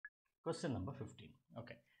Question number 15.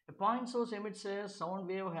 Okay. A point source emits a sound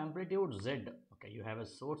wave of amplitude Z. Okay, you have a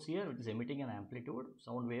source here which is emitting an amplitude,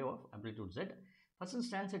 sound wave of amplitude Z. Person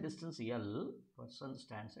stands at distance L. Person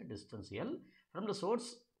stands at distance L from the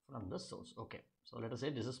source. Okay. So let us say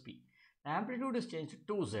this is P. The amplitude is changed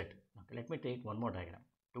to 2Z. Okay, let me take one more diagram.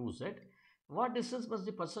 2Z. What distance must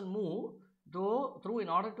the person move through in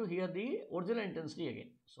order to hear the original intensity again?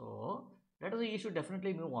 So let us say he should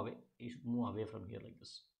definitely move away. He should move away from here like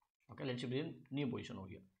this. Okay, let's be in new position over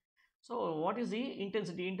here. So what is the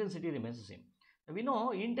intensity? Intensity remains the same. We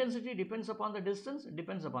know intensity depends upon the distance,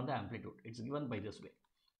 depends upon the amplitude. It's given by this way.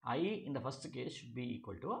 I in the first case should be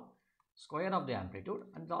equal to a square of the amplitude,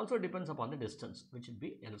 and it also depends upon the distance, which should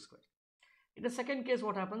be L square. In the second case,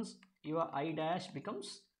 what happens? Your I dash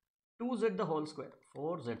becomes 2z the whole square,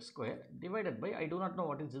 4z square divided by, I do not know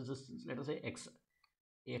what is this distance, let us say x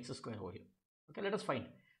square over here. Okay, let us find.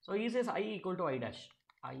 So he says I equal to I dash.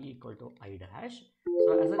 I equal to I dash.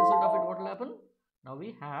 So as a result of it, what will happen? Now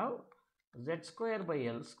we have z square by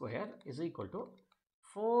L square is equal to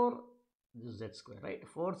 4 z square, right?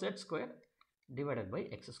 4z square divided by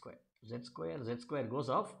x square. Z square goes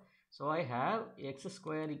off. So I have x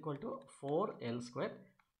square equal to 4L square.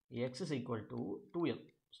 X is equal to 2L.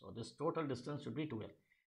 So this total distance should be 2L.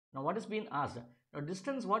 Now what is being asked? Now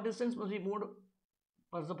distance, what distance must be moved?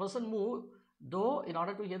 Must the person move though in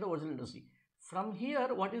order to hear the original intensity? From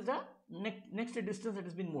here, what is the next distance that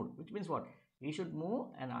has been moved? Which means what? He should move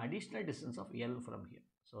an additional distance of L from here.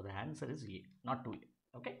 So the answer is A, not 2A.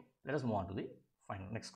 Okay. Let us move on to the final next.